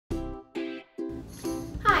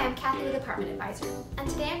I'm Kathy with ApartmentAdvisor, and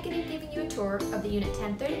today I'm going to be giving you a tour of the Unit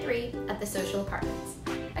 1033 at the Social Apartments,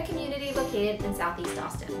 a community located in Southeast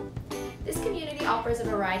Austin. This community offers a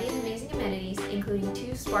variety of amazing amenities, including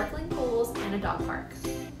 2 sparkling pools and a dog park.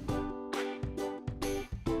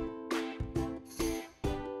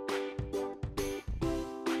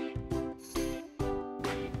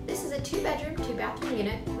 This is a 2-bedroom, 2-bathroom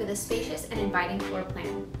unit with a spacious and inviting floor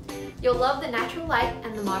plan. You'll love the natural light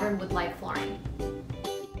and the modern wood-like flooring.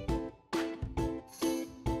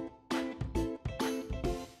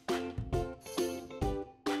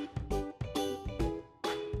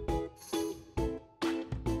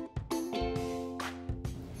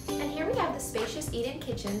 And here we have the spacious eat-in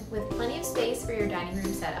kitchen with plenty of space for your dining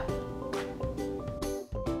room setup.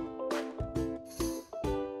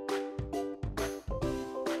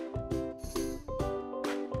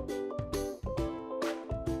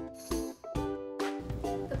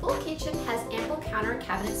 The full kitchen has ample counter and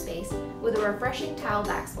cabinet space with a refreshing tile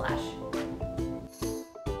backsplash.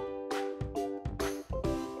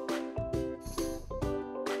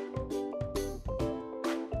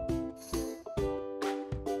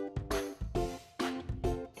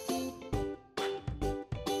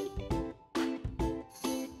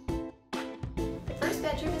 The first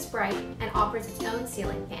bedroom is bright and offers its own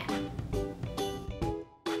ceiling fan.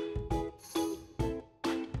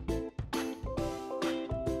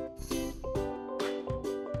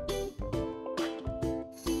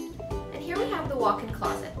 Here we have the walk-in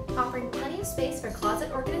closet, offering plenty of space for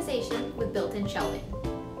closet organization with built-in shelving.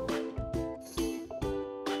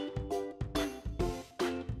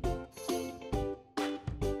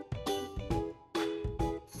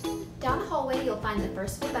 Down the hallway you'll find the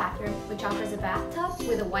first full bathroom, which offers a bathtub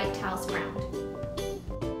with a white tile surround.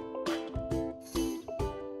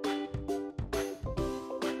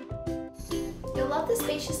 You'll love the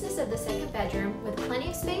spaciousness of the second bedroom with plenty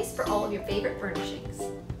of space for all of your favorite furnishings.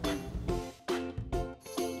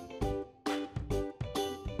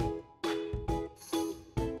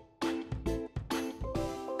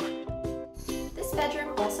 This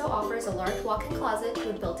bedroom also offers a large walk-in closet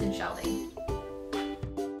with built-in shelving.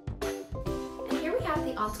 And here we have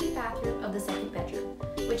the ensuite bathroom of the second bedroom,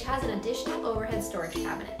 which has an additional overhead storage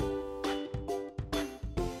cabinet.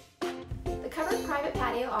 The covered private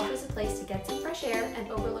patio offers a place to get some fresh air and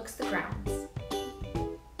overlooks the grounds.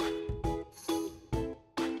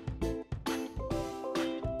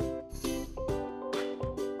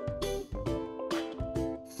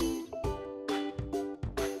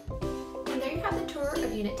 And there you have the tour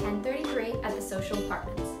of Unit 1033 at the Social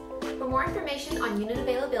Apartments. For more information on unit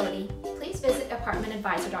availability, please visit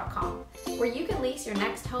ApartmentAdvisor.com, where you can lease your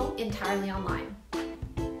next home entirely online.